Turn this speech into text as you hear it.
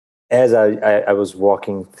As I was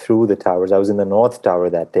walking through the towers, I was in the North Tower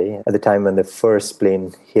that day, at the time when the first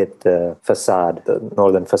plane hit the facade, the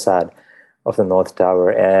northern facade of the North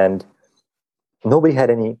Tower, and nobody had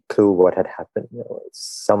any clue what had happened.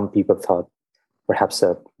 Some people thought perhaps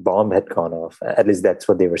a bomb had gone off. At least that's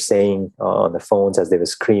what they were saying on the phones as they were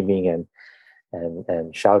screaming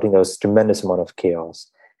and shouting. There was a tremendous amount of chaos.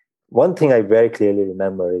 One thing I very clearly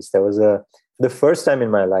remember is the first time in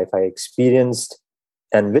my life I experienced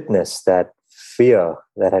and witnessed that fear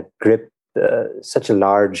that had gripped such a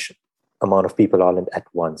large amount of people all at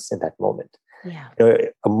once in that moment. Yeah.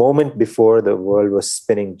 A moment before the world was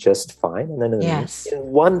spinning just fine, and then in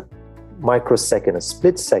one microsecond, a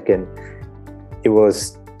split second, it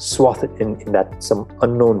was swathed in that some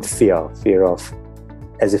unknown fear of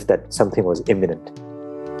as if that something was imminent.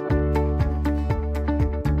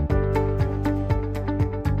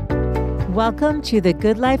 Welcome to the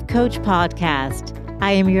Good Life Coach podcast.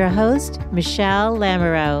 I am your host, Michelle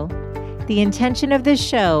Lamoureux. The intention of this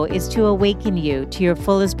show is to awaken you to your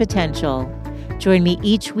fullest potential. Join me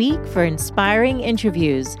each week for inspiring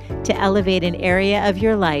interviews to elevate an area of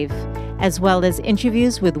your life, as well as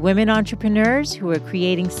interviews with women entrepreneurs who are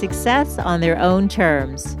creating success on their own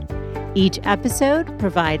terms. Each episode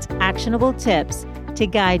provides actionable tips to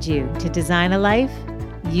guide you to design a life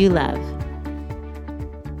you love.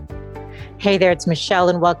 Hey there, it's Michelle,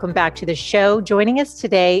 and welcome back to the show. Joining us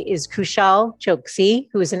today is Kushal Choksi,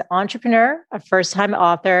 who is an entrepreneur, a first-time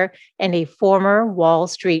author, and a former Wall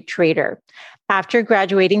Street trader. After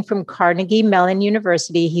graduating from Carnegie Mellon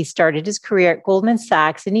University, he started his career at Goldman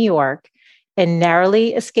Sachs in New York, and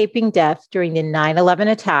narrowly escaping death during the 9/11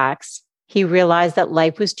 attacks, he realized that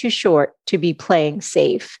life was too short to be playing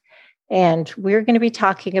safe. And we're going to be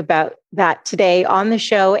talking about that today on the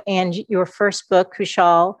show and your first book,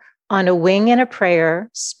 Kushal, On a Wing and a Prayer,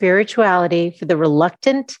 Spirituality for the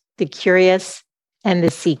Reluctant, the Curious, and the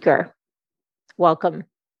Seeker. Welcome.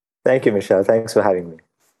 Thank you, Michelle. Thanks for having me.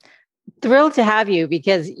 Thrilled to have you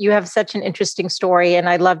because you have such an interesting story, and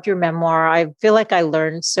I loved your memoir. I feel like I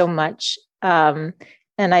learned so much, and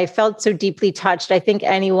I felt so deeply touched. I think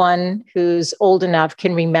anyone who's old enough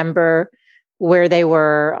can remember where they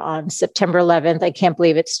were on September 11th. I can't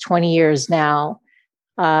believe it's 20 years now.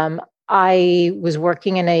 I was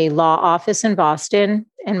working in a law office in Boston,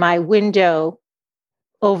 and my window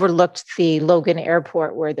overlooked the Logan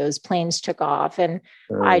Airport where those planes took off. And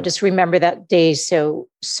I just remember that day so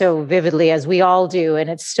vividly, as we all do. And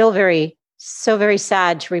it's still so very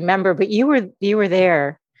sad to remember. But you were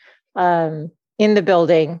there in the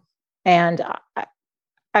building. And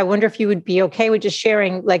I wonder if you would be okay with just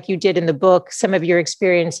sharing, like you did in the book, some of your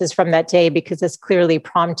experiences from that day, because it's clearly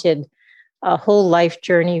prompted a whole life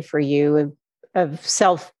journey for you of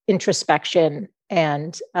self-introspection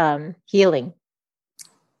and healing.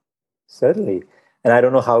 Certainly. And I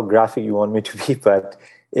don't know how graphic you want me to be, but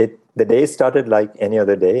the day started like any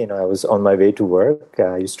other day. I was on my way to work.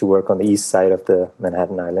 I used to work on the east side of the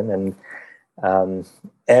Manhattan Island. And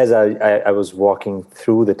as I was walking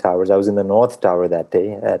through the towers, I was in the North Tower that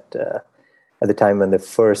day at the time when the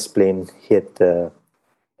first plane hit the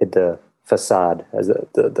facade, as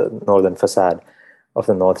the northern facade of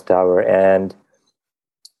the North Tower, and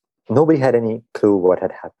nobody had any clue what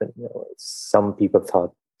had happened. Some people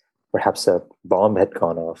thought perhaps a bomb had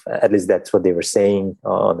gone off. At least that's what they were saying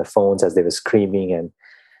on the phones as they were screaming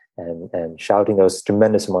and shouting. There was a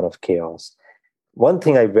tremendous amount of chaos. One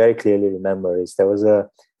thing I very clearly remember is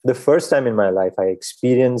the first time in my life I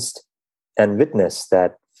experienced and witnessed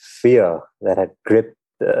that fear that had gripped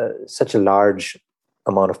such a large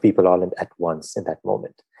amount of people all at once in that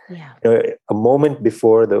moment. Yeah. A moment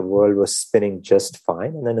before the world was spinning just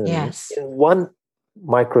fine, and then in one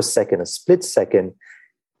microsecond, a split second,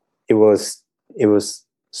 it was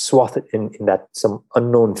swathed in that some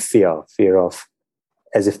unknown fear of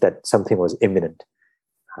as if that something was imminent,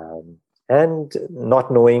 and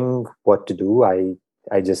not knowing what to do,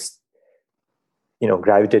 I just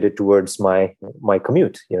gravitated towards my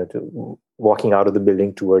commute, to walking out of the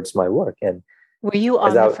building towards my work. And were you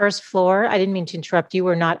on the first floor? I didn't mean to interrupt. You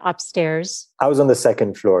were not upstairs. I was on the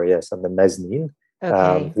second floor, yes, on the mezzanine,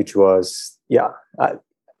 which was,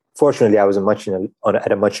 fortunately, I was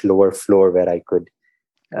at a much lower floor where I could,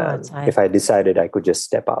 if I decided, I could just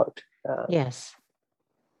step out. Yes.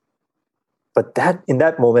 But in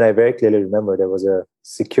that moment, I very clearly remember there was a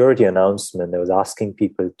security announcement that was asking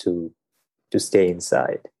people to stay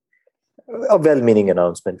inside. A well-meaning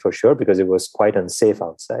announcement for sure, because it was quite unsafe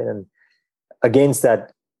outside. And against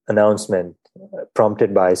that announcement,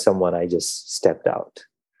 prompted by someone, I just stepped out.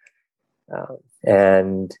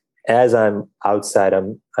 And as I'm outside,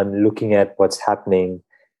 I'm looking at what's happening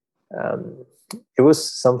um, it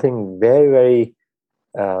was something very, very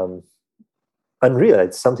um, unreal.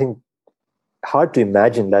 It's something hard to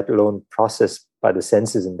imagine, let alone process by the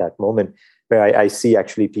senses in that moment, where I see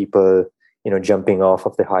actually people, jumping off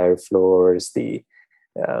of the higher floors, the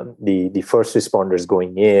first responders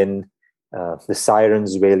going in, the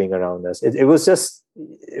sirens wailing around us. It was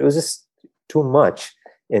just too much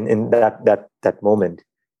in that moment.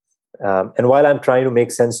 And while I'm trying to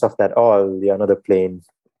make sense of that all, another plane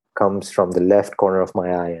comes from the left corner of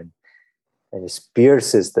my eye and just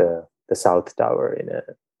pierces the south tower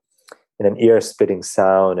in an ear-splitting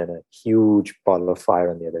sound and a huge ball of fire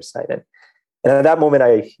on the other side. And at that moment,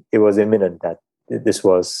 it was imminent that this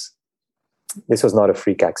was not a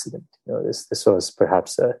freak accident. This was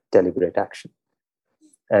perhaps a deliberate action.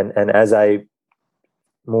 And as I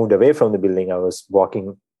moved away from the building, I was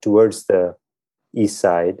walking towards the east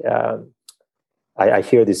side. I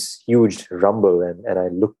hear this huge rumble, and I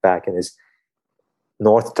look back, and this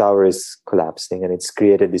north tower is collapsing, and it's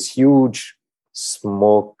created this huge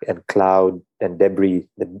smoke and cloud and debris.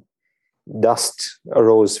 The dust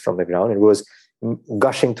arose from the ground. It was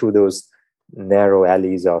gushing through those narrow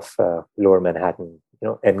alleys of lower Manhattan,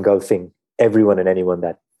 engulfing everyone and anyone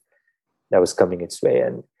that was coming its way.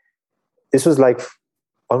 And this was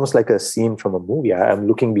almost like a scene from a movie. I'm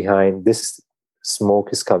looking behind, this smoke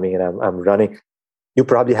is coming, and I'm running. You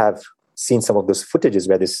probably have seen some of those footages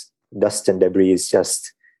where this dust and debris is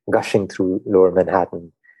just gushing through lower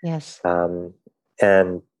Manhattan. Yes.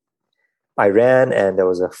 And I ran, and there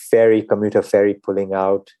was a commuter ferry pulling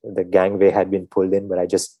out. The gangway had been pulled in, but I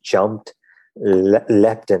just jumped,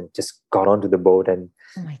 leapt, and just got onto the boat. And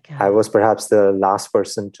oh my God. I was perhaps the last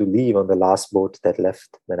person to leave on the last boat that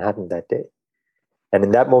left Manhattan that day. And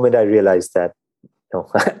in that moment, I realized that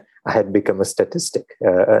I had become a statistic,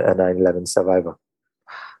 a 9/11 survivor.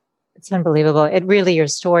 It's unbelievable. It really, your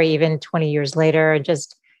story, even 20 years later,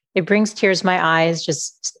 it brings tears to my eyes,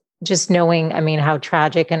 just knowing, how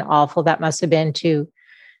tragic and awful that must have been to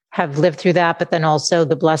have lived through that. But then also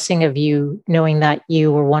the blessing of you knowing that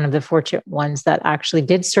you were one of the fortunate ones that actually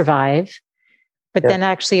did survive, but then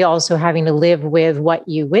actually also having to live with what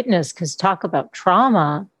you witnessed, because talk about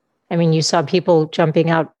trauma. You saw people jumping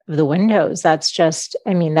out of the windows. That's just,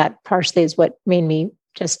 that partially is what made me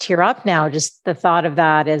just tear up now. Just the thought of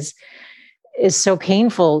that is so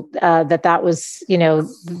painful, that was,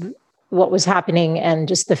 what was happening, and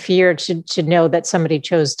just the fear to know that somebody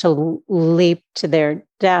chose to leap to their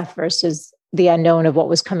death versus the unknown of what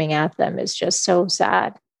was coming at them is just so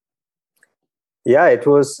sad. Yeah, it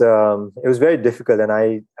was very difficult, and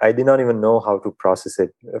I did not even know how to process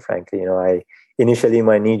it, frankly. Initially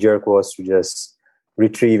my knee jerk was to just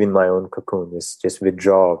retrieve in my own cocoon, just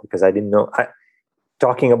withdraw, because I didn't know.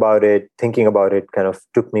 Talking about it, thinking about it kind of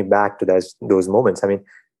took me back to those moments.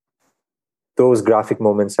 Those graphic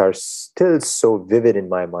moments are still so vivid in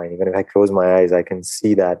my mind. Even if I close my eyes, I can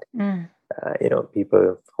see that,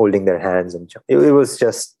 people holding their hands. And it was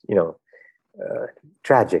just,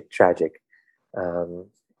 tragic. And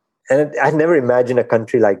I'd never imagined a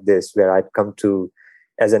country like this where I'd come to,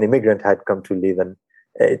 as an immigrant, I'd come to live and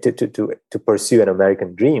to pursue an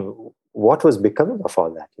American dream. What was becoming of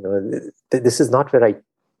all that? This is not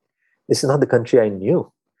the country I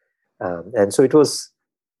knew. And so it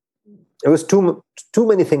was too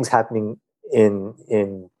many things happening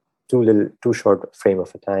in too short frame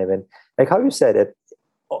of a time. And like how you said it,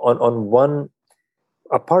 on one,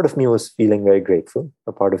 a part of me was feeling very grateful.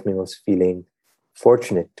 A part of me was feeling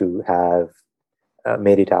fortunate to have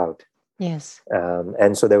made it out. Yes.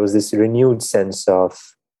 And so there was this renewed sense of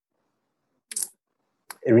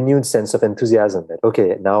enthusiasm that,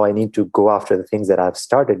 okay, now I need to go after the things that I've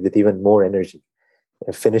started with even more energy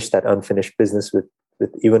and finish that unfinished business with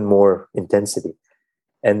even more intensity.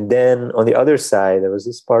 And then on the other side, there was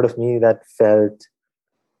this part of me that felt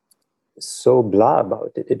so blah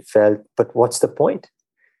about it. It felt, but what's the point?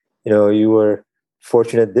 You were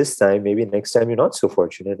fortunate this time, maybe next time you're not so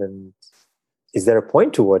fortunate. And is there a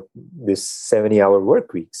point to what this 70-hour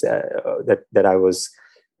work weeks that I was,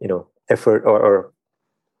 effort or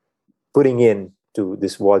putting in to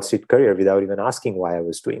this Wall Street career without even asking why I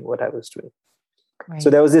was doing what I was doing. Right. So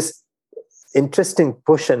there was this interesting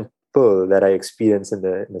push and pull that I experienced in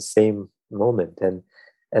the same moment, and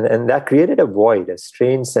that created a void, a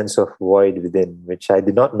strange sense of void within, which I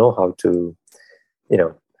did not know how to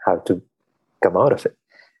come out of it.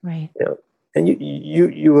 Right. And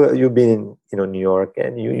you've been in New York,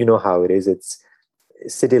 and you know how it is. It's a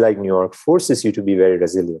city like New York forces you to be very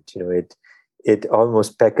resilient. It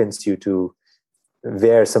almost beckons you to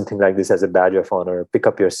wear something like this as a badge of honor, pick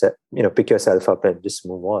yourself up and just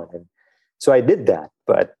move on. And So I did that,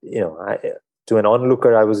 but to an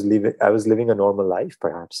onlooker, I was living a normal life,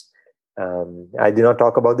 perhaps. I did not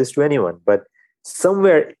talk about this to anyone, but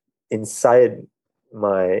somewhere inside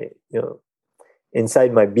my,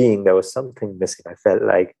 inside my being, there was something missing. I felt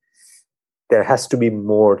like there has to be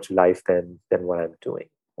more to life than what I'm doing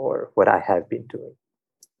or what I have been doing.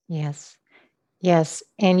 Yes. Yes.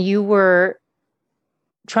 And you were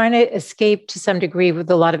trying to escape to some degree with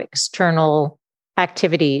a lot of external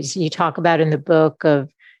activities. You talk about in the book of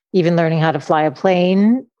even learning how to fly a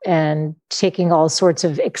plane and taking all sorts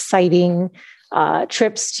of exciting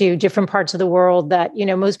trips to different parts of the world that,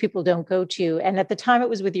 most people don't go to. And at the time it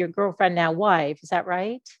was with your girlfriend, now wife. Is that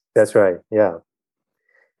right? That's right. Yeah.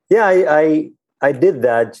 Yeah. I did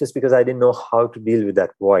that just because I didn't know how to deal with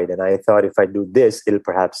that void. And I thought if I do this, it'll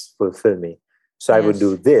perhaps fulfill me. So I would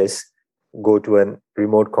do this, go to a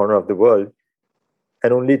remote corner of the world,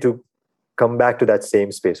 and only to come back to that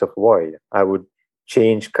same space of void. I would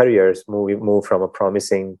change careers, move from a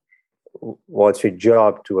promising Wall Street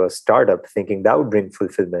job to a startup, thinking that would bring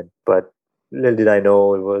fulfillment. But little did I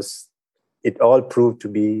know it all proved to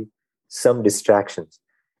be some distractions.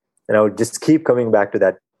 And I would just keep coming back to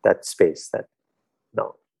that space that,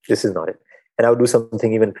 no, this is not it. And I would do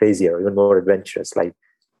something even crazier, even more adventurous, like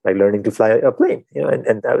learning to fly a plane,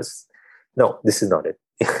 and I was, no, this is not it.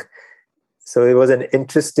 So it was an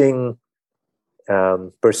interesting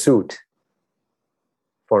pursuit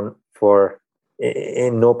for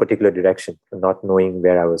in no particular direction, not knowing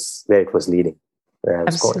where it was leading, where I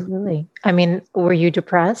was going. Absolutely. I mean, were you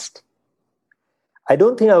depressed? I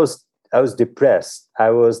don't think I was depressed.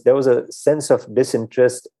 There was a sense of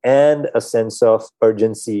disinterest and a sense of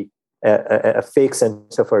urgency, a fake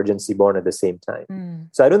sense of urgency born at the same time.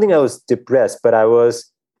 So I don't think I was depressed, but I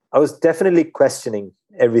was definitely questioning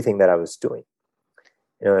everything that I was doing.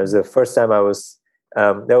 It was the first time there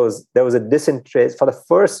was a disinterest. For the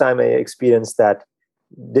first time, I experienced that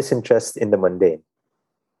disinterest in the mundane,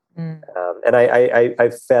 and I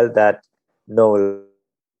felt that no,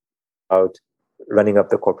 about running up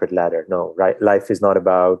the corporate ladder. No, right? Life is not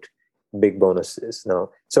about big bonuses.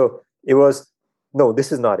 No, so it was, no,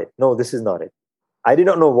 this is not it. No, this is not it. I did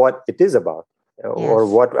not know what it is about or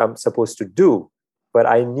what I'm supposed to do, but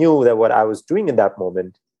I knew that what I was doing in that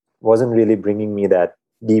moment wasn't really bringing me that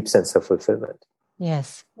deep sense of fulfillment.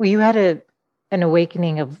 Yes. Well, you had an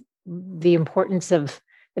awakening of the importance of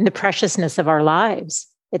and the preciousness of our lives.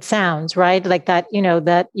 It sounds right like that,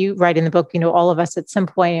 that you write in the book, all of us at some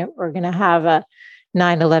point are going to have a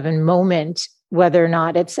 9/11 moment, whether or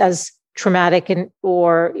not it's as traumatic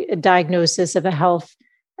or a diagnosis of a health,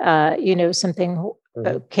 something,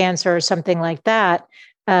 cancer or something like that.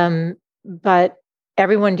 But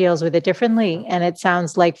everyone deals with it differently. And it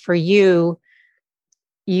sounds like for you,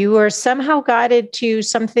 you were somehow guided to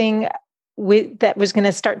something that was going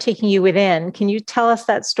to start taking you within. Can you tell us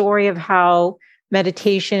that story of how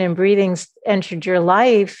meditation and breathing entered your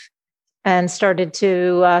life and started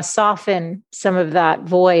to soften some of that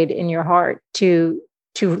void in your heart to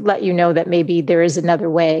let you know that maybe there is another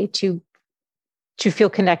way to feel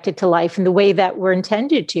connected to life in the way that we're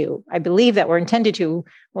intended to? I believe that we're intended to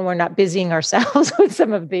when we're not busying ourselves with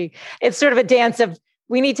it's sort of a dance of,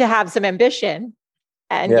 we need to have some ambition.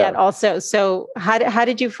 And yet also, so how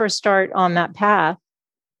did you first start on that path?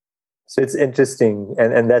 So it's interesting.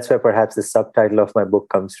 And that's where perhaps the subtitle of my book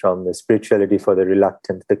comes from, the spirituality for the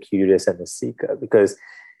reluctant, the curious, and the seeker, because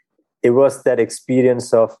it was that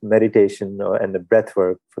experience of meditation and the breath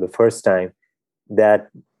work for the first time that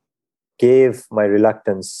gave my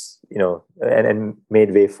reluctance, and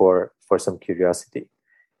made way for some curiosity.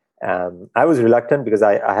 I was reluctant because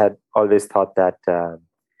I had always thought that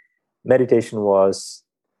meditation was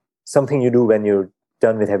something you do when you're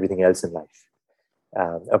done with everything else in life.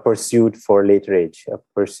 A pursuit for later age, a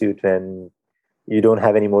pursuit when you don't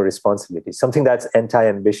have any more responsibility, something that's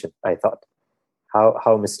anti-ambition, I thought.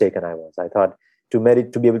 How mistaken I was. I thought to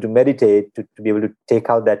be able to meditate, to be able to take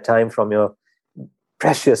out that time from your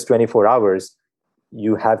precious 24 hours,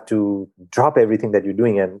 you have to drop everything that you're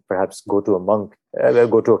doing and perhaps go to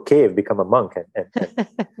a cave, become a monk, and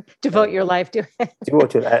devote your life to it.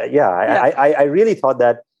 I really thought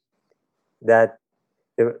that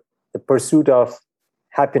the pursuit of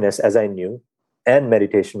happiness, as I knew, and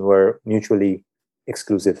meditation were mutually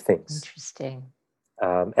exclusive things. Interesting.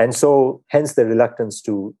 And so, hence the reluctance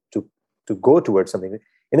to go towards something.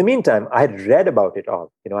 In the meantime, I had read about it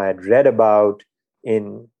all. I had read about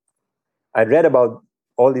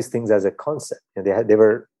all these things as a concept. They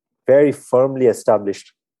were very firmly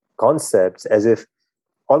established concepts,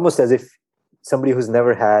 almost as if somebody who's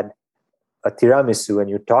never had a tiramisu and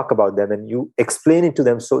you talk about them and you explain it to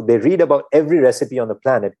them, so they read about every recipe on the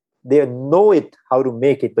planet. They know it, how to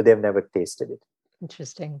make it, but they've never tasted it.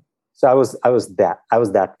 Interesting. So I was that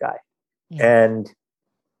guy. Yeah. And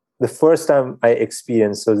the first time I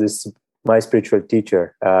experienced, so this my spiritual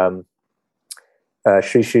teacher,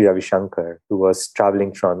 Sri Ravi Shankar, who was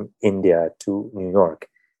traveling from India to New York,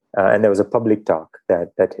 and there was a public talk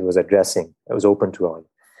that he was addressing. It was open to all,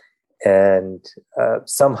 and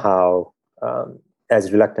somehow,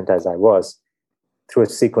 as reluctant as I was, through a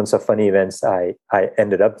sequence of funny events, I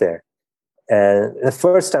ended up there. And the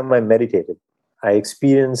first time I meditated, I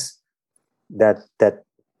experienced that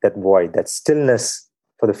void, that stillness,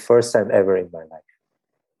 for the first time ever in my life.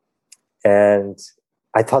 And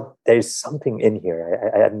I thought, there's something in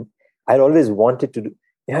here. I'd always wanted to do.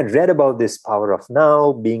 I'd read about this power of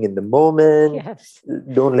now, being in the moment. Yes.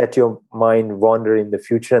 Don't let your mind wander in the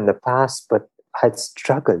future and the past. But I'd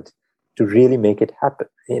struggled to really make it happen.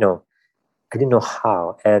 I didn't know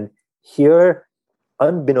how. And here,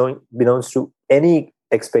 unbeknownst to any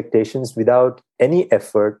expectations, without any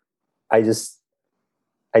effort, I just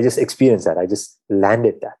experienced that. I just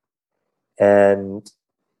landed that. And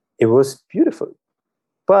it was beautiful.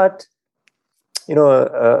 But,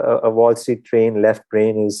 a Wall Street train left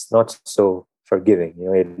brain is not so forgiving.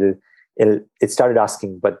 It started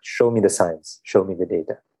asking, but show me the science, show me the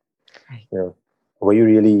data. Right. Were you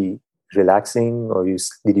really relaxing, or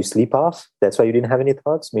did you sleep off? That's why you didn't have any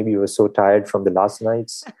thoughts. Maybe you were so tired from the last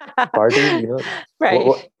night's party. Right.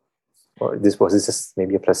 Or was this just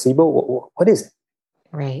maybe a placebo? What is it?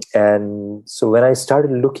 Right. And so when I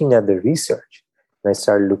started looking at the research, and I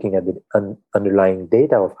started looking at the underlying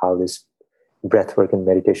data of how this breathwork and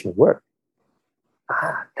meditation work,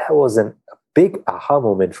 that was a big aha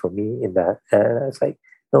moment for me in that. And I was like,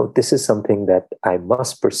 no, this is something that I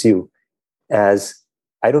must pursue, as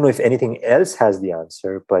I don't know if anything else has the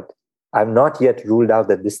answer, but I've not yet ruled out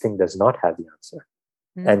that this thing does not have the answer.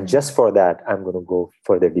 And just for that, I'm going to go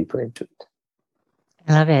further deeper into it.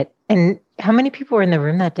 I love it. And how many people were in the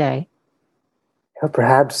room that day?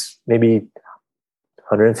 Perhaps maybe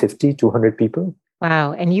 150, 200 people.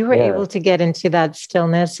 Wow. And you were able to get into that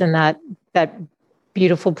stillness and that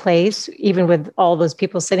beautiful place, even with all those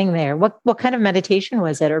people sitting there. What kind of meditation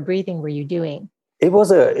was it, or breathing were you doing? It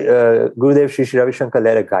was a Gurudev Sri Ravi Shankar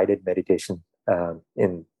led a guided meditation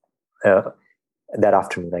in that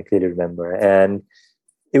afternoon. I clearly remember. And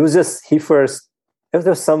it was just, there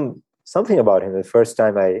was something about him. The first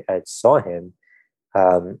time I saw him,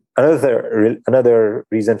 another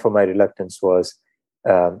reason for my reluctance was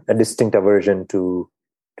a distinct aversion to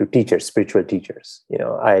spiritual teachers.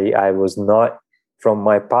 I was not, from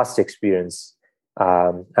my past experience,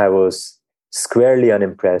 I was squarely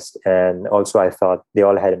unimpressed, and also I thought they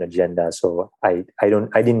all had an agenda. So I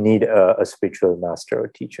didn't need a spiritual master or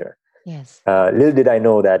teacher. Yes. Little did I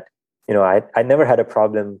know that I never had a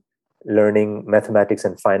problem learning mathematics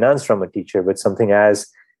and finance from a teacher, but something as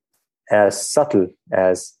subtle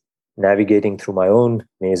as navigating through my own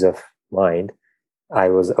maze of mind, I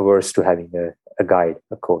was averse to having a guide,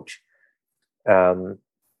 a coach.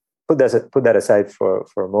 Put that aside for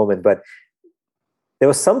a moment, but there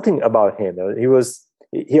was something about him.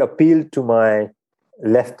 He appealed to my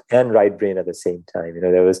left and right brain at the same time.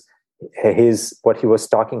 There was what he was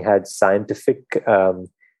talking had scientific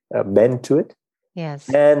bent to it. Yes.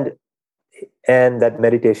 And that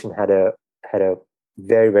meditation had a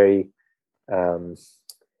very, very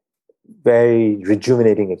very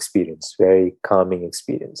rejuvenating experience, very calming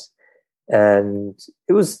experience. And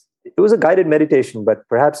it was a guided meditation, but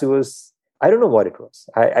perhaps it was, I don't know what it was.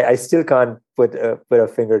 I still can't put a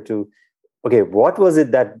finger to, okay, what was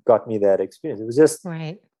it that got me that experience? It was just,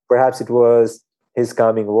 right. Perhaps it was his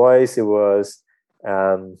calming voice. It was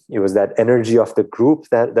that energy of the group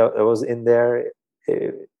that was in there.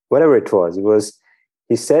 Whatever it was,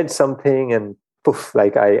 he said something and poof,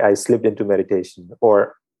 like I slipped into meditation,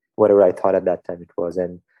 or whatever I thought at that time it was.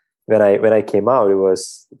 And when I came out, it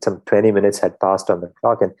was some 20 minutes had passed on the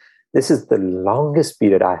clock. And this is the longest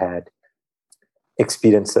period I had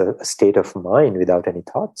experienced a state of mind without any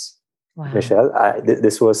thoughts. Wow. Michelle,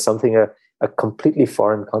 this was something, a completely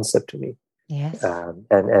foreign concept to me. Yes.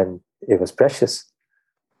 And it was precious.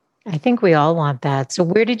 I think we all want that. So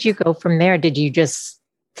where did you go from there? Did you just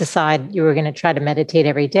decide you were going to try to meditate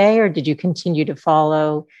every day, or did you continue to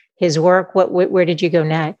follow his work? Where did you go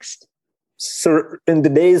next? So in the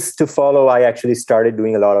days to follow, I actually started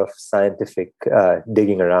doing a lot of scientific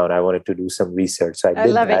digging around. I wanted to do some research. So I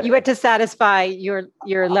love it. You had to satisfy your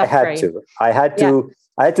left brain. I had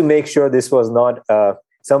to make sure this was not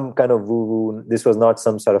some kind of woo-woo. This was not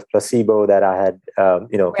some sort of placebo that I had,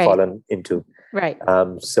 Right. fallen into. Right.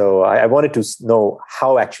 So I wanted to know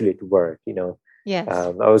how actually it worked. Yes.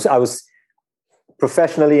 I was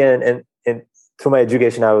professionally and through my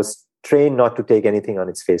education, I was trained not to take anything on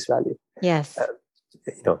its face value. Yes.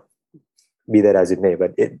 Be that as it may,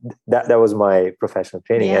 but that was my professional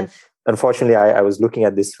training. Yes. And unfortunately, I was looking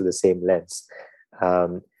at this through the same lens.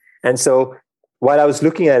 And so while I was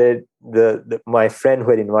looking at it, my friend who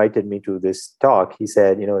had invited me to this talk, he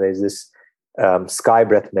said, there's this sky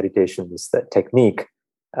breath meditation, this technique,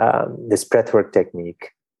 this breathwork technique,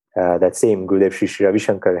 that same Gurudev Sri Ravi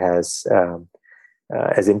Shankar has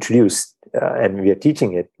introduced, and we are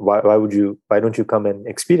teaching it. Why don't you come and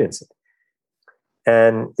experience it?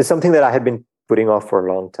 And it's something that I had been putting off for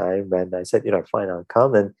a long time. And I said, fine, I'll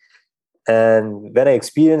come. And when I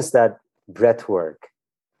experienced that breath work,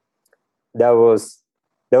 that was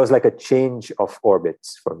like a change of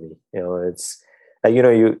orbits for me. It's like,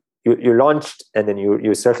 you launched and then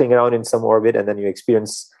you're circling around in some orbit, and then you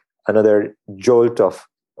experience another jolt of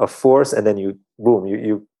force, and then you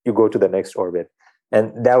go to the next orbit.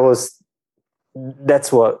 And that's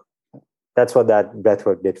what that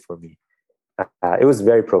breathwork did for me. It was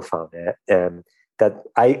very profound, and that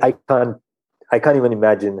I can't even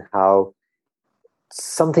imagine how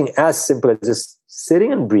something as simple as just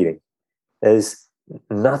sitting and breathing. There's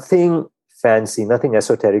nothing fancy, nothing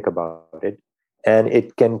esoteric about it, and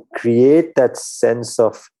it can create that sense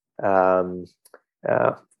of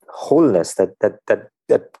wholeness that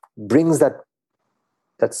brings that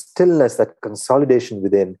stillness, that consolidation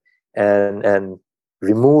within, and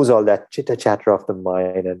removes all that chitter chatter of the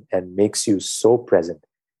mind and makes you so present.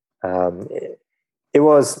 It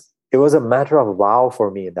was a matter of wow for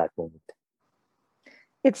me in that moment.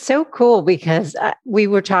 It's so cool because we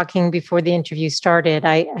were talking before the interview started.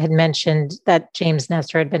 I had mentioned that James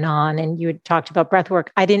Nestor had been on, and you had talked about breathwork.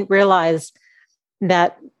 I didn't realize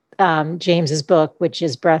that James's book, which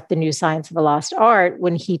is Breath, the New Science of a Lost Art,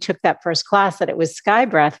 when he took that first class, that it was sky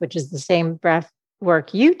breath, which is the same breath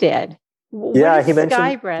work you did. Yeah, he mentioned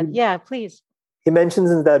sky breath. Yeah, please. He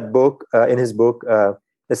mentions in that book, in his book,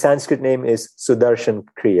 the Sanskrit name is Sudarshan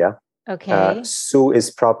Kriya. Okay. Su is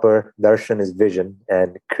proper, darshan is vision,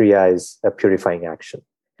 and kriya is a purifying action.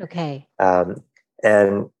 Okay.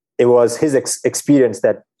 And it was his experience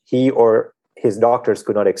that he or his doctors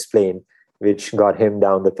could not explain, which got him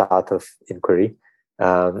down the path of inquiry.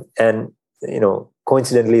 And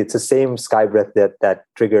coincidentally, it's the same sky breath that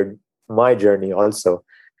triggered my journey also.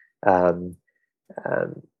 But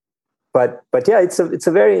yeah, it's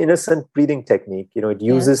a very innocent breathing technique. It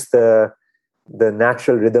uses the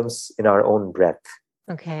natural rhythms in our own breath.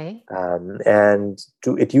 Okay. And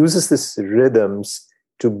it uses these rhythms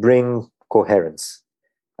to bring coherence.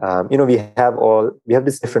 We have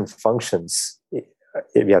these different functions.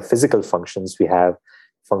 We have physical functions. We have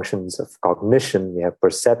functions of cognition. We have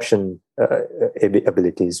perception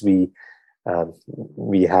abilities. We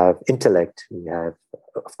have intellect. We have,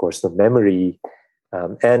 of course, the memory,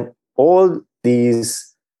 and all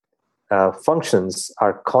these functions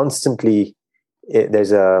are constantly.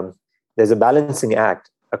 There's a balancing act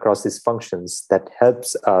across these functions that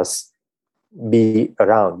helps us be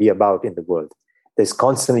about in the world. There's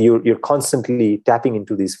constantly you're constantly tapping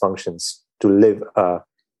into these functions to live a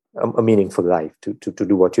meaningful life, to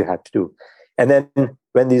do what you have to do. And then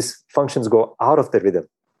when these functions go out of the rhythm,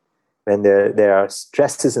 when there are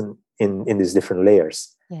stresses in these different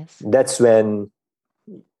layers, yes, that's when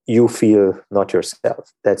you feel not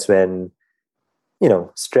yourself. That's when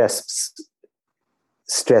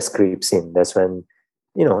stress creeps in. That's when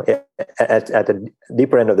at a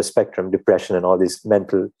deeper end of the spectrum, depression and all these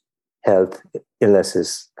mental health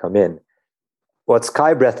illnesses come in. What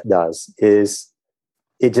sky breath does is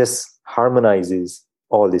it just harmonizes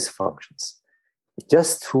all these functions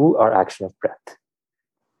just through our action of breath.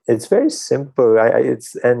 It's very simple.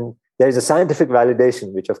 And there's a scientific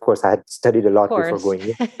validation, which of course I had studied a lot before going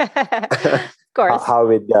in. Of course. How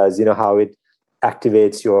it does, how it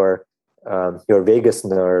activates your vagus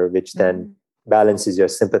nerve, which then balances your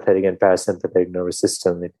sympathetic and parasympathetic nervous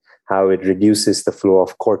system. How it reduces the flow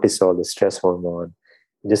of cortisol, the stress hormone,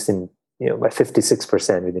 just by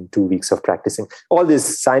 56% within 2 weeks of practicing. All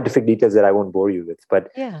these scientific details that I won't bore you with, but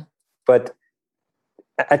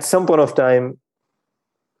at some point of time,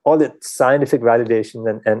 all the scientific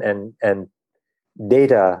validation and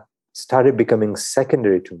data started becoming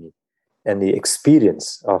secondary to me, and the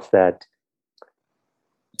experience of that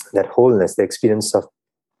wholeness, the experience of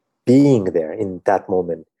being there in that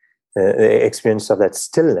moment, the experience of that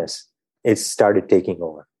stillness, it started taking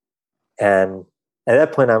over. And at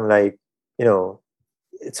that point, I'm like,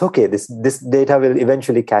 it's okay. This data will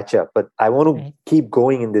eventually catch up, but I want to keep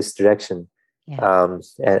going in this direction,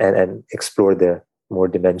 and explore the more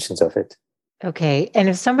dimensions of it. Okay. And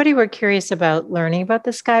if somebody were curious about learning about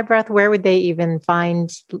the sky breath, where would they even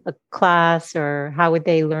find a class, or how would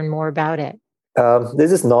they learn more about it?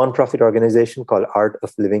 There's this nonprofit organization called Art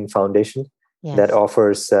of Living Foundation that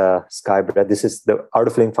offers sky breath. This is the Art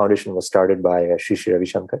of Living Foundation was started by Sri Ravi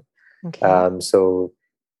Shankar. Okay. So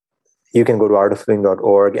you can go to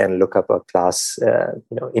artofliving.org and look up a class,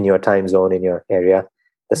 in your time zone, in your area,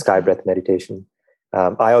 the sky breath meditation.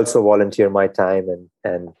 I also volunteer my time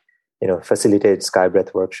and facilitate sky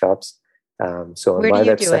breath workshops. So on where my do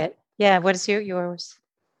you website, do it? Yeah. What is yours?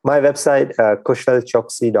 my website,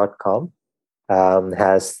 kushalchoksi.com,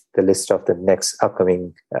 has the list of the next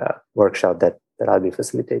upcoming workshop that I'll be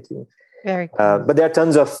facilitating. Very cool. But there are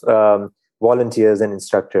tons of volunteers and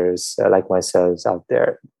instructors like myself out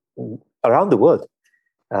there around the world.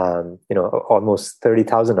 Almost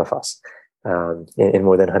 30,000 of us in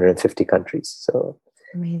more than 150 countries. So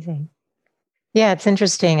amazing. Yeah, it's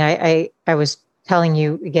interesting. I was telling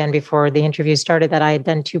you again before the interview started that I had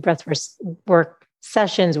done 2 breathwork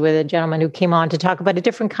sessions with a gentleman who came on to talk about a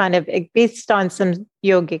different kind of, based on some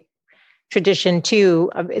yogic tradition too.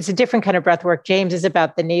 It's a different kind of breath work. James is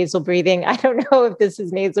about the nasal breathing. I don't know if this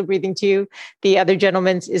is nasal breathing too. The other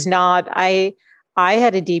gentleman's is not. I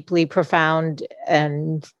had a deeply profound,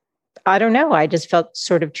 and I don't know, I just felt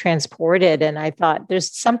sort of transported. And I thought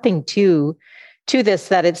there's something to this,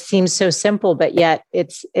 that it seems so simple, but yet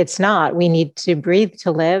it's not. We need to breathe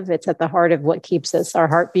to live. It's at the heart of what keeps our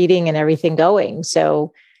heart beating and everything going.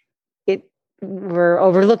 So we're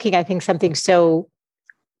overlooking, I think, something so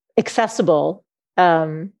accessible,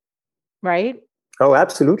 right? Oh,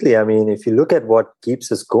 absolutely. I mean, if you look at what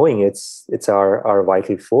keeps us going, it's our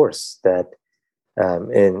vital force that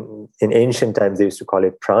in ancient times they used to call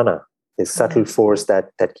it prana, this subtle force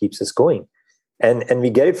that keeps us going. And we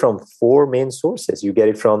get it from 4 main sources. You get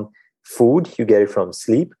it from food, you get it from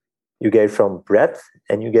sleep, you get it from breath,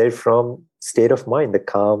 and you get it from state of mind, the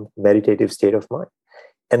calm, meditative state of mind.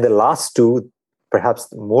 And the last 2, perhaps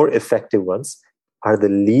the more effective ones, are the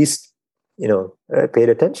least, paid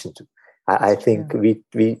attention to. I think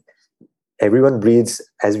everyone breathes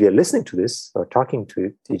as we are listening to this or talking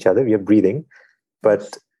to each other. We are breathing,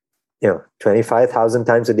 but 25,000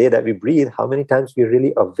 times a day that we breathe, how many times we're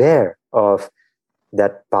really aware of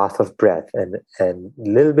that path of breath and a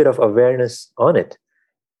little bit of awareness on it.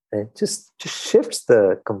 And it just shifts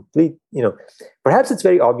the complete, perhaps it's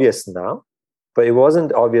very obvious now, but it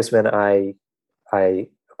wasn't obvious when I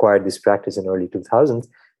acquired this practice in early 2000s,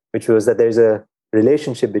 which was that there's a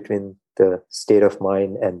relationship between the state of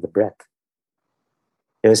mind and the breath.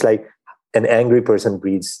 It's like an angry person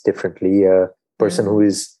breathes differently. A person who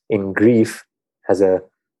is in grief has a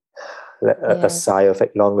sigh of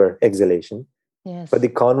longer exhalation. Yes. But the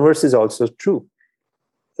converse is also true.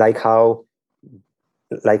 Like how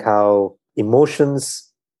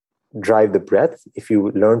emotions drive the breath, if you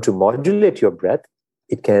learn to modulate your breath,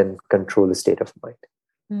 it can control the state of mind.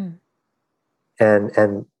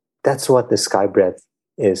 And that's what the sky breath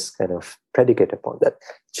is kind of predicated upon, that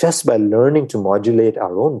just by learning to modulate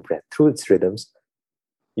our own breath through its rhythms,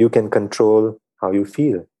 you can control how you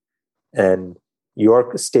feel. And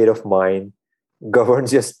your state of mind governs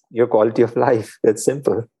just your quality of life. It's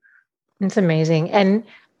simple. It's amazing. And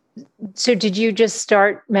so did you just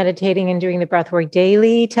start meditating and doing the breath work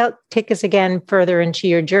daily? Take us again further into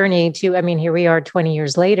your journey to, here we are 20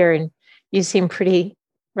 years later, and you seem pretty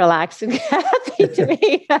relaxed and happy to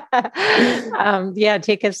me.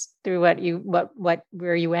 Take us through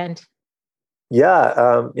where you went.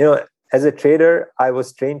 Yeah. As a trader, I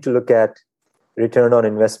was trained to look at return on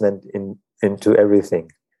investment into everything.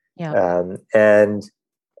 Yeah. And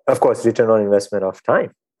of course, return on investment of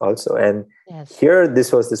time also. And here,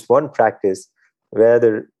 this was this one practice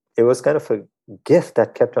where it was kind of a gift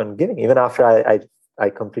that kept on giving. Even after I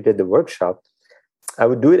completed the workshop, I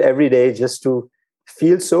would do it every day just to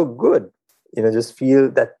feel so good. Just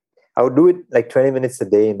feel that I would do it like 20 minutes a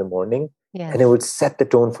day in the morning, and it would set the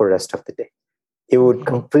tone for the rest of the day. It would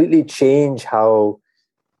completely change how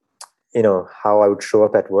I would show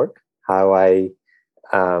up at work, how I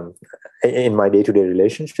in my day-to-day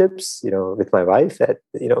relationships, with my wife,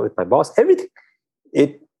 with my boss, everything.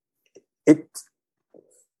 It I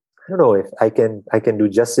don't know if I can do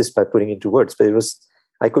justice by putting into words, but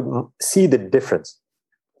I could see the difference.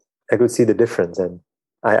 And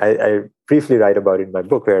I briefly write about it in my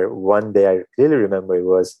book, where one day I really remember it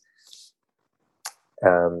was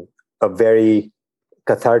a very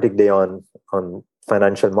cathartic day on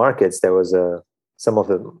financial markets. There was some of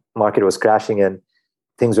the market was crashing, and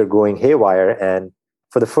things were going haywire. And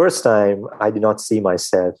for the first time, I did not see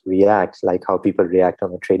myself react like how people react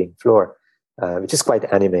on the trading floor, which is quite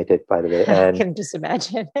animated, by the way. I can just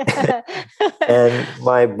imagine. And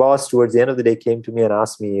my boss, towards the end of the day, came to me and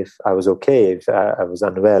asked me if I was okay, if I was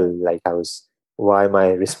unwell, why my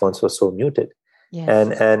response was so muted. Yes.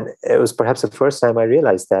 And it was perhaps the first time I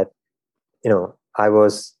realized that, I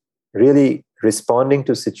was really responding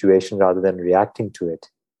to situation rather than reacting to it,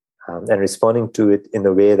 and responding to it in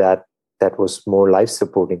a way that was more life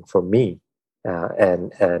supporting for me,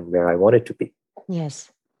 and where I wanted to be.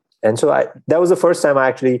 Yes. And so that was the first time I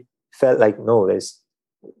actually felt like, no,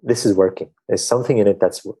 this is working. There's something in it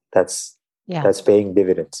that's paying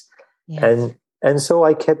dividends. Yes. And so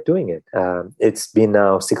I kept doing it. It's been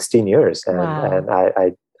now 16 years, and Wow. and I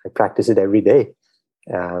practice it every day.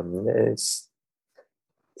 It's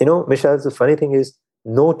Michelle, the funny thing is,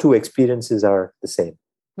 no two experiences are the same.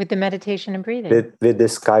 With the meditation and breathing. With the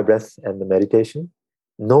sky breath and the meditation,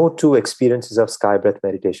 no two experiences of sky breath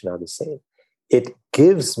meditation are the same. It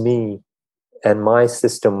gives me and my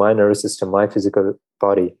system, my nervous system, my physical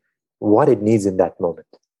body, what it needs in that moment.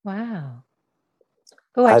 Wow.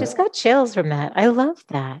 Oh, I just got chills from that. I love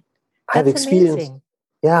that. I've experienced, amazing.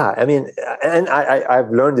 Yeah, I mean, and I've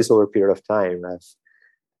learned this over a period of time.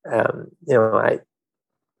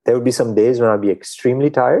 There would be some days when I'd be extremely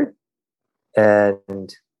tired, and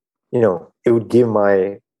it would give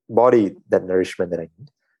my body that nourishment that I need.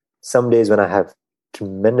 Some days when I have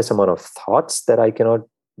tremendous amount of thoughts that I cannot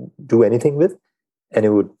do anything with, and it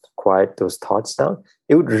would quiet those thoughts down.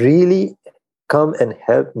 It would really come and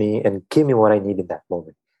help me and give me what I need in that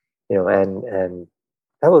moment. And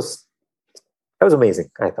that was amazing,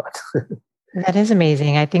 I thought. That is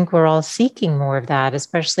amazing. I think we're all seeking more of that,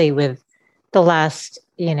 especially with the last,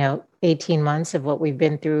 18 months of what we've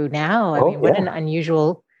been through now. I mean, what an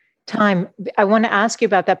unusual time. I want to ask you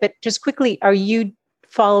about that, but just quickly, are you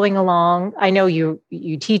following along? I know you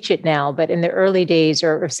teach it now, but in the early days,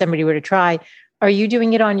 or if somebody were to try, are you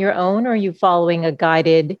doing it on your own, or are you following a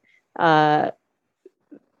guided,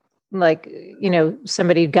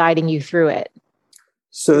 somebody guiding you through it?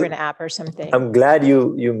 So through an app or something. I'm glad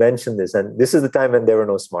you mentioned this. And this is the time when there were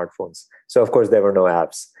no smartphones. So of course there were no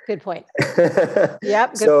apps. Good point.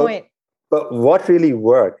 Yep, good point. But what really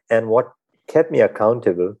worked and what kept me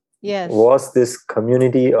accountable was this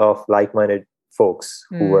community of like-minded folks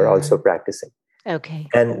who were also practicing. Okay.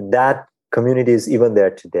 And that community is even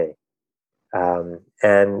there today.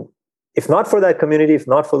 And if not for that community, if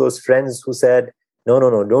not for those friends who said, no,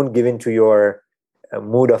 don't give in to your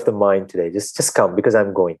mood of the mind today. Just come because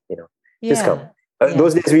I'm going, just come.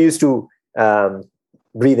 Those days we used to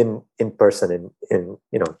breathe in person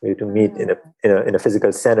we used to meet in a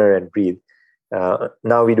physical center and breathe.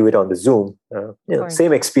 Now we do it on the Zoom,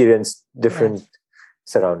 same experience, different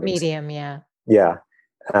surroundings. Medium. Yeah. Yeah.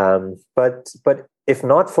 But if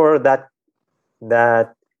not for that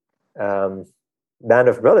band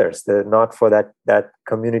of brothers, not for that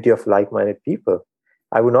community of like-minded people,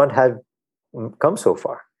 I would not have come so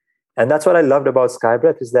far. And that's what I loved about Sky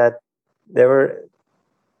Breath, is that there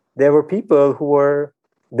were people who were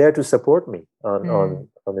there to support me on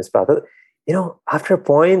this path. After a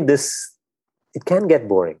point, it can get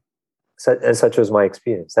boring. And such was my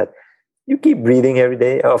experience, that you keep breathing every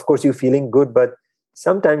day. Of course, you're feeling good, but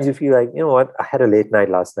sometimes you feel like, what, I had a late night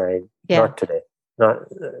last night, not today.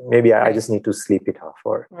 Maybe I just need to sleep it off,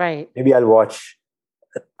 or maybe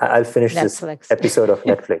I'll finish Netflix. This episode of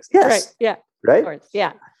Netflix. Yes. Right. Yeah. Right. Of course.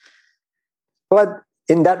 Yeah. But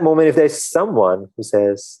in that moment, if there's someone who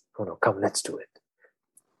says, "Oh no, come, let's do it,"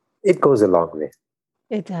 it goes a long way.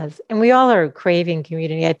 It does, and we all are craving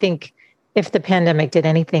community. I think if the pandemic did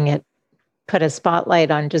anything, it put a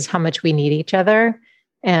spotlight on just how much we need each other.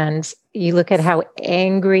 And you look at how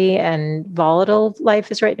angry and volatile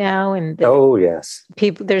life is right now. And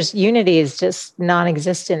there's unity is just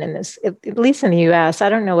non-existent in this, at least in the US. I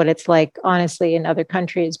don't know what it's like, honestly, in other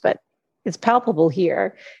countries, but it's palpable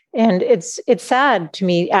here. And it's sad to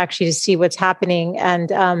me, actually, to see what's happening.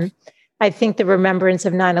 And I think the remembrance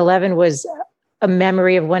of 9/11 was a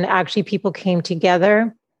memory of when actually people came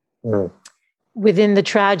together. Within the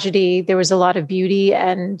tragedy, there was a lot of beauty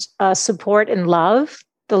and support and love.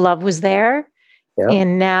 The love was there. Yeah.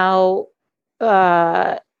 And now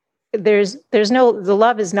the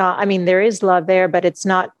love is not, I mean, there is love there, but it's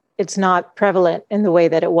not prevalent in the way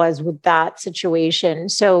that it was with that situation.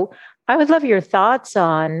 So I would love your thoughts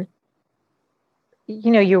on,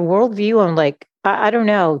 your worldview on, like, I don't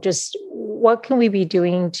know, just what can we be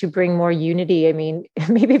doing to bring more unity? I mean,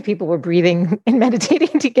 maybe if people were breathing and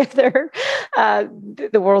meditating together,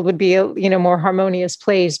 the world would be a more harmonious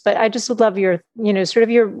place. But I just would love your, sort of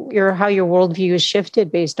your how your worldview is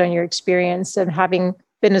shifted based on your experience and having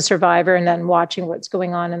been a survivor and then watching what's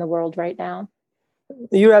going on in the world right now.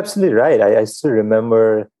 You're absolutely right. I still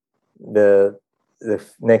remember the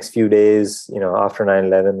next few days, after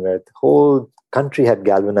 9/11, where the whole country had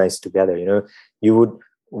galvanized together. You would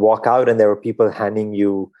walk out and there were people handing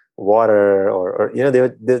you water or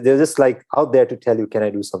they're just like out there to tell you, can I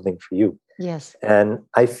do something for you? Yes. And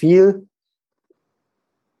I feel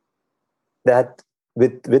that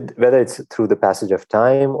with whether it's through the passage of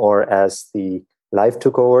time or as the life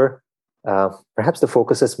took over, perhaps the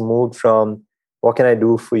focus has moved from what can I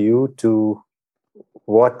do for you to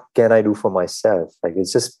what can I do for myself? Like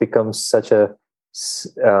it's just become such a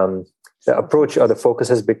the approach or the focus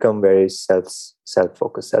has become very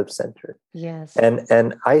self-focused, self-centered. Yes.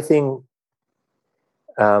 And I think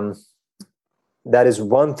that is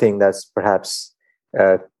one thing that's perhaps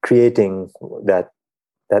creating that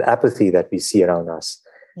apathy that we see around us.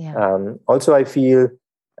 Yeah. Also, I feel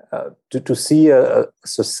to see a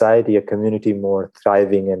society, a community more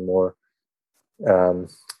thriving and more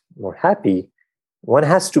happy, one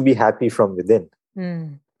has to be happy from within.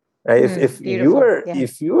 Right?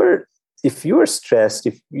 If you are stressed,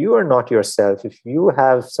 if you are not yourself, if you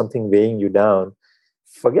have something weighing you down,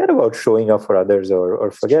 forget about showing up for others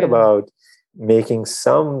or forget about making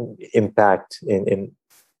some impact in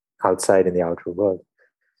outside in the outer world.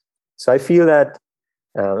 So I feel that,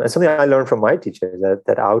 and something I learned from my teacher,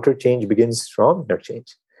 that outer change begins from inner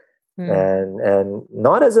change, and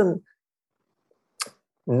not as a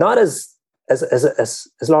lot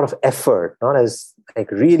of effort, not as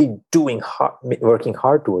like really working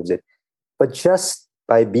hard towards it, but just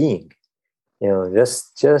by being,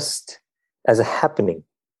 just as a happening.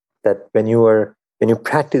 That when you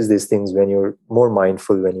practice these things, when you're more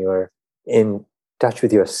mindful, when you're in touch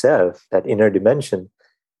with yourself, that inner dimension,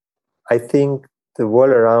 I think the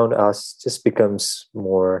world around us just becomes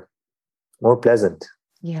more pleasant.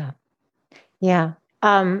 Yeah. Yeah.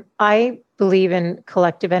 I believe in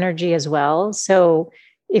collective energy as well. So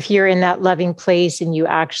if you're in that loving place and you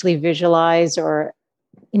actually visualize or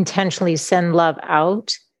intentionally send love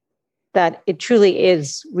out, that it truly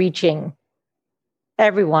is reaching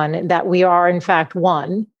everyone, that we are in fact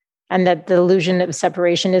one, and that the illusion of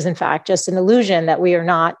separation is in fact just an illusion, that we are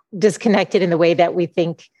not disconnected in the way that we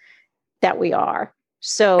think that we are.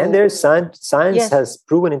 So, and there's science has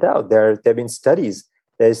proven it out. There have been studies.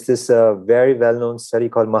 There's this very well-known study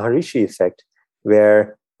called Maharishi effect,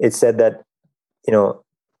 where it said that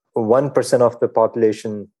 1% of the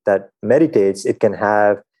population that meditates, it can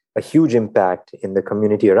have a huge impact in the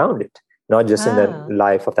community around it, not just in the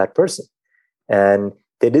life of that person. And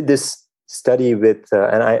they did this study with,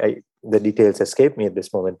 and the details escape me at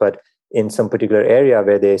this moment, but in some particular area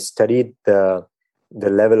where they studied the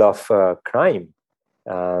level of crime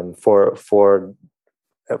for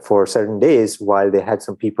certain days, while they had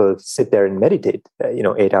some people sit there and meditate,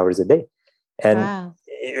 8 hours a day, and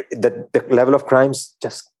the level of crimes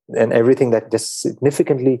and everything that just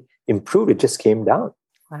significantly improved. It just came down.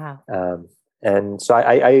 Wow. And so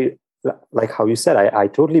I like how you said, I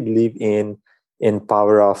totally believe in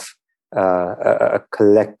power of a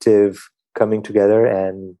collective coming together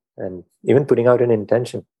and even putting out an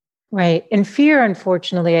intention. Right. And fear,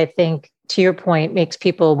 unfortunately, I think, to your point, makes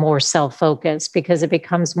people more self-focused because it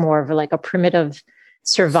becomes more of like a primitive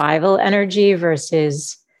survival energy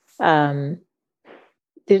versus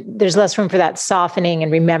there's less room for that softening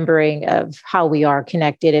and remembering of how we are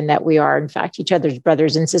connected and that we are, in fact, each other's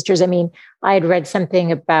brothers and sisters. I mean, I had read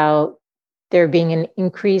something about there being an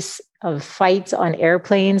increase of fights on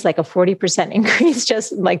airplanes, like a 40% increase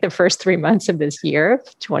just in like the first 3 months of this year,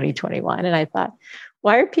 2021. And I thought,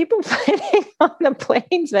 why are people fighting on the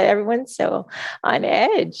planes? But everyone's so on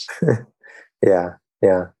edge. Yeah.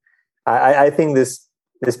 I think this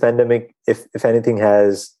pandemic, if anything,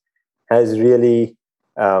 has really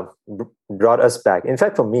brought us back. In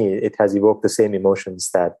fact, for me, it has evoked the same emotions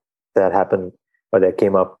that happened or that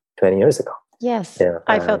came up 20 years ago. Yes,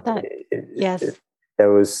 I felt that. Yes. There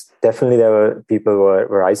were people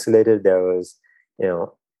were isolated. There was,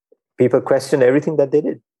 people questioned everything that they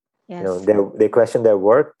did. Yes. They questioned their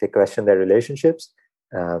work. They questioned their relationships.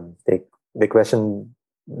 They questioned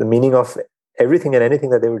the meaning of everything and anything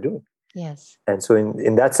that they were doing. Yes. And so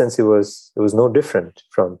in that sense, it was no different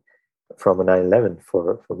from a 9/11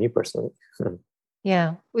 for me personally.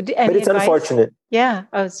 Yeah. But it's unfortunate. Yeah.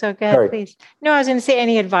 Oh, so go ahead, please. No, I was going to say,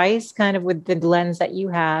 any advice kind of with the lens that you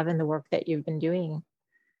have and the work that you've been doing?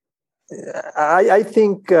 I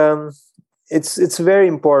think it's very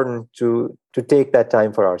important to take that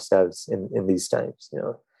time for ourselves in these times.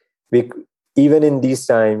 We, even in these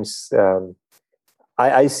times,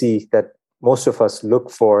 I see that most of us look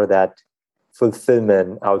for that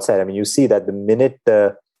fulfillment outside. I mean, you see that the minute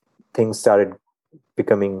the things started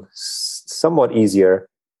becoming somewhat easier,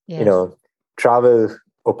 Yes. Travel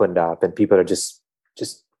opened up, and people are just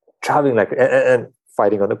traveling like and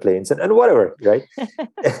fighting on the planes and whatever, right?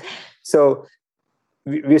 So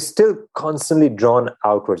we're still constantly drawn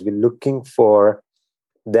outwards. We're looking for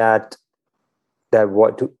that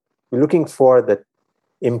we're looking for that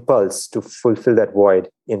impulse to fulfill that void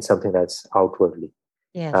in something that's outwardly.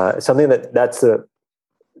 Yes. Something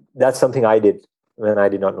that's something I did when I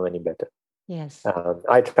did not know any better. Yes.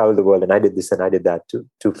 I traveled the world and I did this and I did that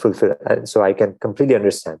to fulfill, and so I can completely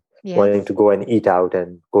understand wanting Yes. to go and eat out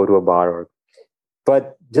and go to a bar,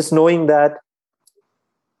 but just knowing that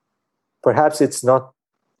perhaps it's not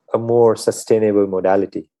a more sustainable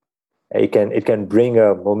modality. It can bring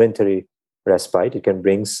a momentary respite. It can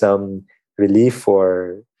bring some relief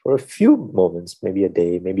for a few moments, maybe a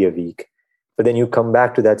day, maybe a week, but then you come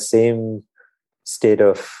back to that same state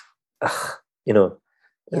of, "Ugh,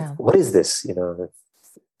 Yeah. what is this?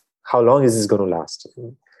 How long is this going to last?"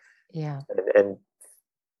 Yeah. And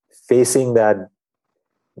facing that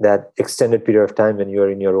extended period of time when you are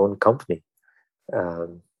in your own company.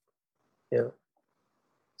 Um,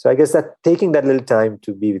 so I guess that taking that little time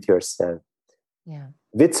to be with yourself, Yeah.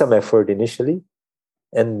 with some effort initially,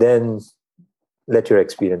 and then let your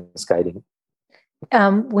experience guiding.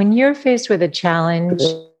 When you're faced with a challenge,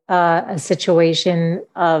 a situation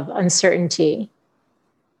of uncertainty,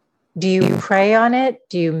 do you pray on it?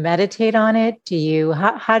 Do you meditate on it?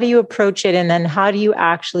 How do you approach it? And then how do you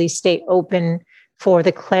actually stay open for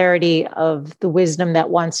the clarity of the wisdom that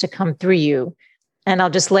wants to come through you? And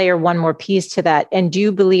I'll just layer one more piece to that. And do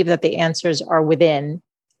you believe that the answers are within,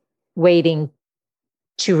 waiting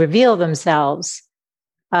to reveal themselves,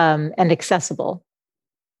 and accessible?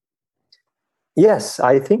 Yes,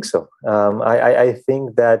 I think so. I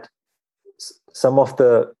think that some of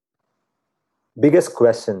the biggest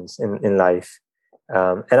questions in life,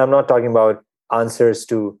 and I'm not talking about answers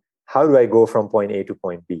to how do I go from point A to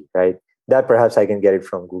point B, right? That perhaps I can get it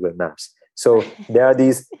from Google Maps. So there are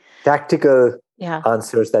these tactical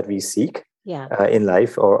answers that we seek in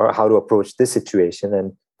life, or how to approach this situation,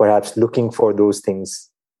 and perhaps looking for those things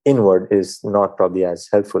inward is not probably as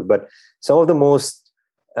helpful. But some of the most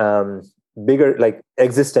bigger, like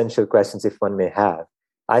existential questions, if one may have,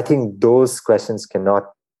 I think those questions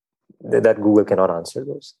that Google cannot answer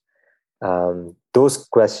those. Those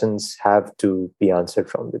questions have to be answered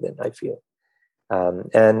from within, I feel.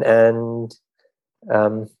 And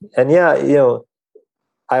yeah,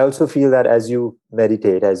 I also feel that as you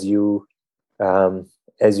meditate, as you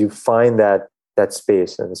find that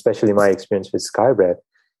space, and especially my experience with sky breath,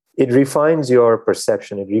 it refines your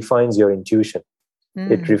perception, it refines your intuition,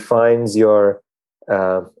 it refines your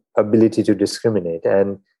ability to discriminate.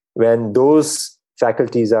 And when those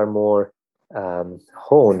faculties are more well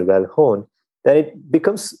honed, then it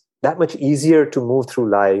becomes that much easier to move through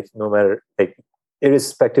life, no matter, like,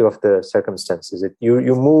 irrespective of the circumstances.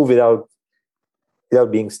 You move without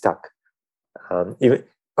being stuck. Even,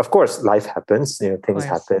 of course, life happens. Things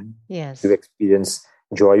happen. Yes. You experience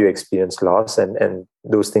joy, you experience loss, and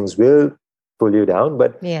those things will pull you down.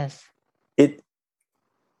 But yes,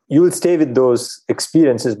 you will stay with those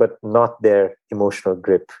experiences, but not their emotional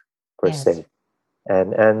grip per se.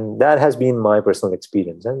 And that has been my personal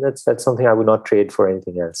experience, and that's something I would not trade for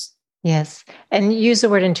anything else. Yes, and use the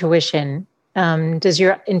word intuition. Does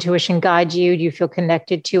your intuition guide you? Do you feel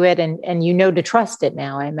connected to it, and to trust it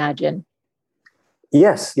now? I imagine.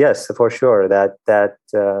 Yes, for sure.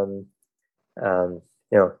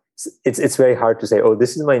 It's very hard to say, oh,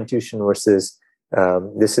 this is my intuition versus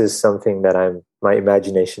this is something that my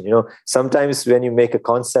imagination. Sometimes when you make a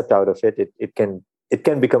concept out of it, it can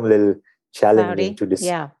become a little challenging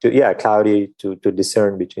cloudy to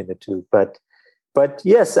discern between the two. But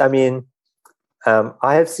yes, I mean,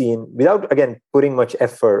 I have seen, without again putting much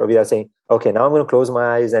effort, or without saying, okay, now I'm going to close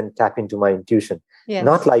my eyes and tap into my intuition. Yes.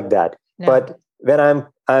 Not like that. No. But when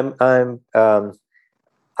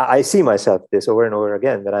I see myself this over and over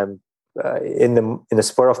again, that I'm in the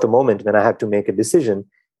spur of the moment, when I have to make a decision,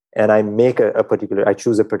 and I make I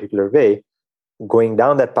choose a particular way, going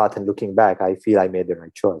down that path and looking back, I feel I made the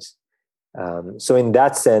right choice. So in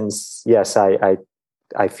that sense, yes, I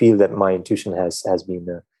feel that my intuition has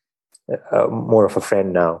been more of a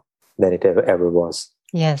friend now than it ever was.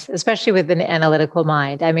 Yes, especially with an analytical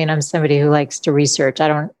mind. I mean, I'm somebody who likes to research. I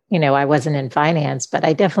don't, I wasn't in finance, but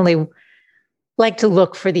I definitely like to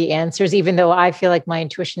look for the answers, even though I feel like my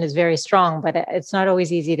intuition is very strong, but it's not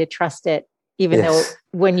always easy to trust it, even though Yes.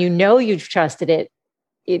 when you know you've trusted it,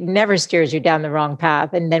 it never steers you down the wrong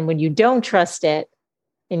path. And then when you don't trust it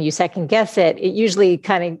and you second guess it, it usually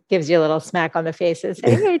kind of gives you a little smack on the face and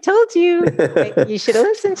say, hey, I told you, like, you should have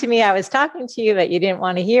listened to me. I was talking to you, but you didn't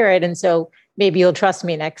want to hear it. And so maybe you'll trust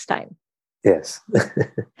me next time. Yes.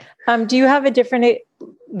 Do you have a different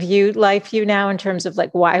life view now in terms of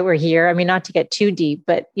like why we're here? I mean, not to get too deep,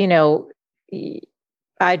 but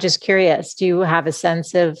I'm just curious. Do you have a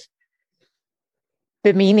sense of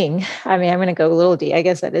the meaning? I mean, I'm going to go a little deep. I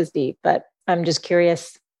guess that is deep, but I'm just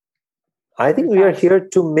curious. I think we are here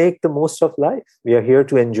to make the most of life. We are here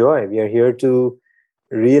to enjoy. We are here to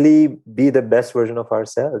really be the best version of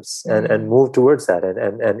ourselves and move towards that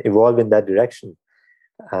and evolve in that direction.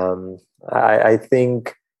 I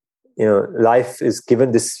think, life is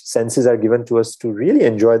given, these senses are given to us to really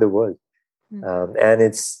enjoy the world.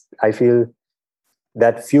 And I feel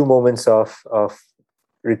that few moments of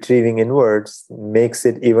retrieving inwards makes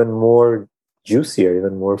it even more juicier,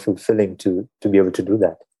 even more fulfilling to be able to do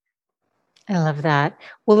that. I love that.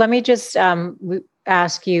 Well, let me just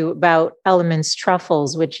ask you about Elements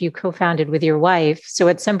Truffles, which you co-founded with your wife. So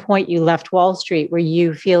at some point you left Wall Street. Were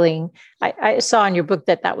you feeling, I saw in your book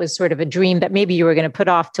that was sort of a dream that maybe you were going to put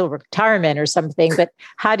off till retirement or something, but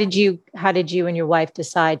how did you and your wife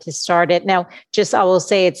decide to start it? Now, I will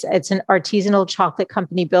say it's an artisanal chocolate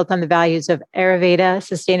company built on the values of Ayurveda,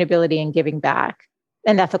 sustainability, and giving back,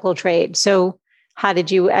 and ethical trade. So how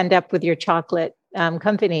did you end up with your chocolate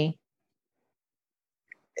company?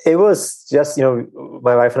 It was just,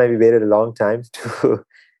 my wife and I, we waited a long time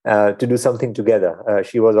to do something together.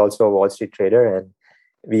 She was also a Wall Street trader, and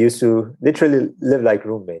we used to literally live like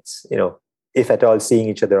roommates, if at all seeing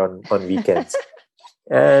each other on weekends.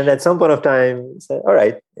 And at some point of time, said, all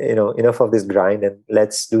right, enough of this grind and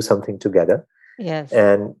let's do something together. Yes.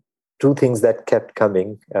 And two things that kept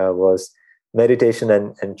coming was meditation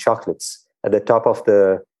and chocolates at the top of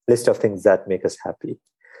the list of things that make us happy.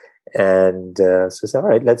 And so I said, all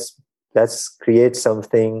right, let's create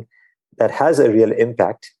something that has a real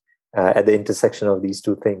impact at the intersection of these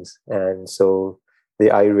two things. And so the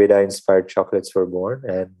Ayurveda inspired chocolates were born.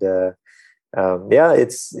 And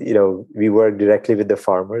it's, we work directly with the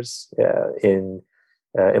farmers in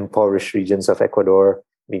impoverished regions of Ecuador.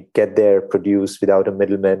 We get their produce without a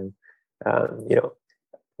middleman.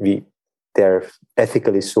 They're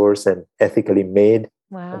ethically sourced and ethically made.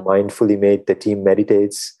 Wow. Mindfully made. The team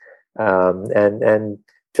meditates. And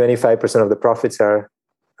 25% of the profits are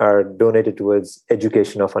donated towards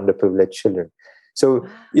education of underprivileged children. So,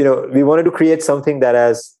 we wanted to create something that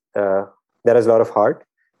has a lot of heart,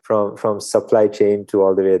 from supply chain to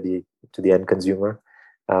all the way to the end consumer,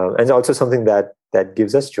 and also something that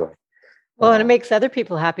gives us joy. Well, and it makes other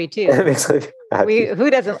people happy too. It makes other people happy. Who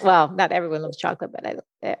doesn't? Well, not everyone loves chocolate, but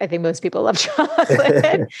I think most people love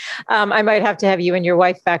chocolate. I might have to have you and your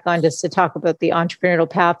wife back on just to talk about the entrepreneurial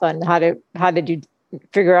path on how did you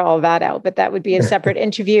figure all that out. But that would be a separate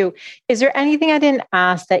interview. Is there anything I didn't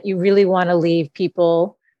ask that you really want to leave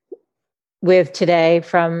people with today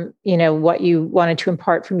from, what you wanted to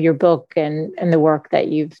impart from your book and the work that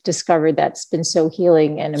you've discovered that's been so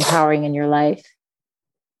healing and empowering in your life?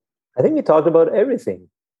 I think we talked about everything.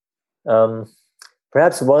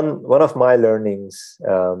 Perhaps one of my learnings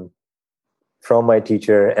from my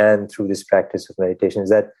teacher and through this practice of meditation is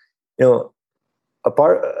that,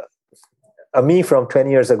 me from 20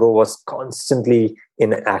 years ago was constantly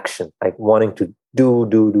in action, like wanting to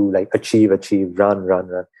do, like achieve,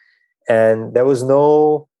 run. And there was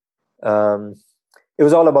no, it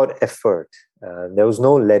was all about effort. There was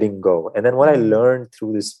no letting go. And then what I learned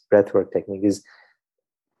through this breathwork technique is,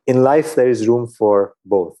 in life, there is room for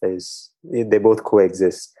both. They both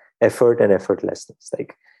coexist, effort and effortlessness.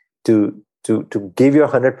 Like to give your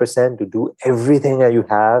 100%, to do everything that you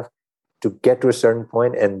have, to get to a certain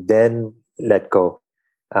point, and then let go,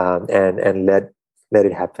 and let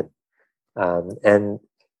it happen. And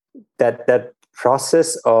that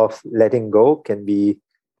process of letting go can be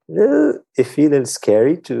a little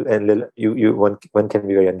scary and one can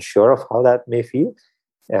be very unsure of how that may feel,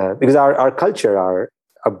 because our culture, our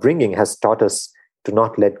upbringing has taught us to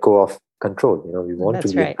not let go of control. We want to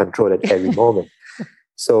be in control at every moment.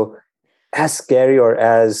 So as scary or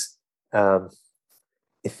as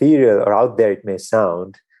ethereal or out there it may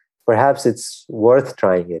sound, perhaps it's worth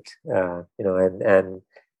trying it. And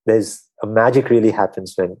there's a magic really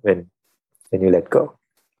happens when you let go.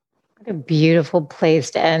 What a beautiful place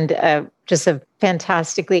to end. Just a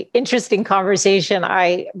fantastically interesting conversation.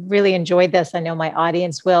 I really enjoyed this. I know my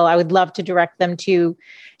audience will. I would love to direct them to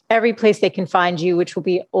every place they can find you, which will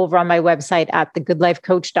be over on my website at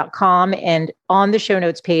thegoodlifecoach.com. And on the show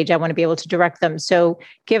notes page, I want to be able to direct them. So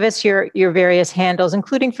give us your various handles,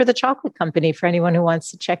 including for the chocolate company, for anyone who wants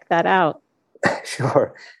to check that out.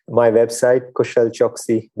 Sure. My website,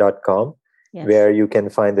 kushalchoksi.com, yes, where you can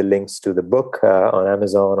find the links to the book on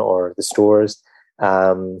Amazon or the stores.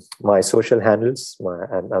 My social handles,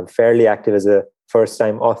 I'm fairly active as a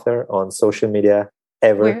first-time author on social media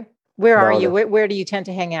ever. Where are you? Where do you tend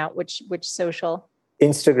to hang out? Which social?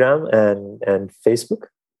 Instagram and Facebook.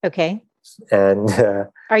 Okay. And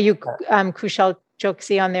are you Kushal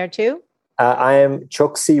Choksi on there too? I am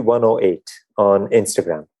Choksi 108 on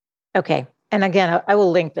Instagram. Okay. And again, I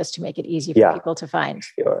will link this to make it easy for people to find.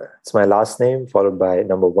 Sure. It's my last name followed by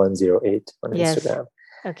number 108 on Instagram.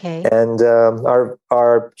 Okay. And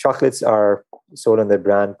our chocolates are sold on the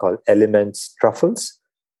brand called Elements Truffles,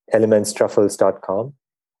 elementstruffles.com.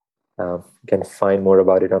 You can find more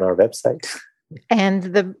about it on our website.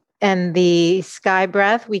 And the Sky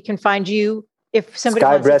Breath, we can find you if somebody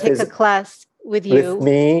wants to take a class with you. With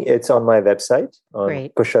me, it's on my website on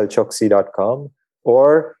kushalchoksi.com,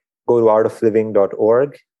 or go to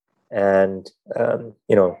artofliving.org and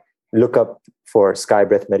look up for Sky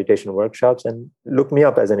Breath meditation workshops and look me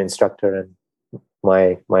up as an instructor, and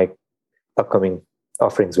my upcoming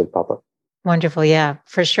offerings will pop up. Wonderful. Yeah,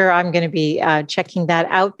 for sure. I'm going to be checking that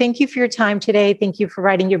out. Thank you for your time today. Thank you for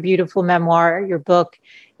writing your beautiful memoir, your book,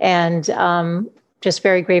 and just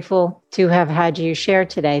very grateful to have had you share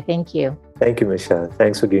today. Thank you. Thank you, Michelle.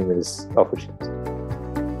 Thanks for giving me this opportunity.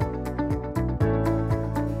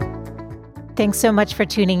 Thanks so much for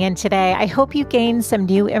tuning in today. I hope you gained some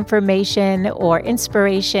new information or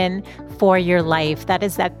inspiration for your life. That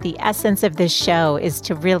the essence of this show is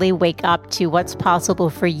to really wake up to what's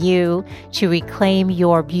possible for you, to reclaim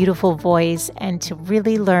your beautiful voice, and to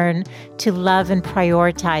really learn to love and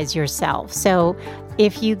prioritize yourself. So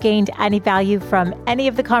if you gained any value from any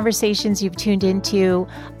of the conversations you've tuned into,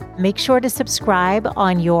 make sure to subscribe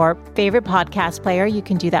on your favorite podcast player. You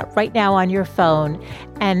can do that right now on your phone.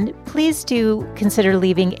 And please do consider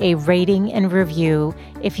leaving a rating and review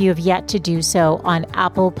if you have yet to do so on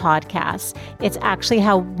Apple Podcasts. It's actually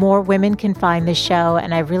how more women can find the show.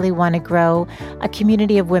 And I really want to grow a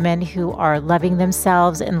community of women who are loving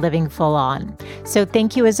themselves and living full on. So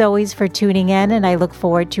thank you as always for tuning in. And I look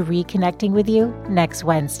forward to reconnecting with you next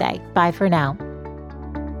Wednesday. Bye for now.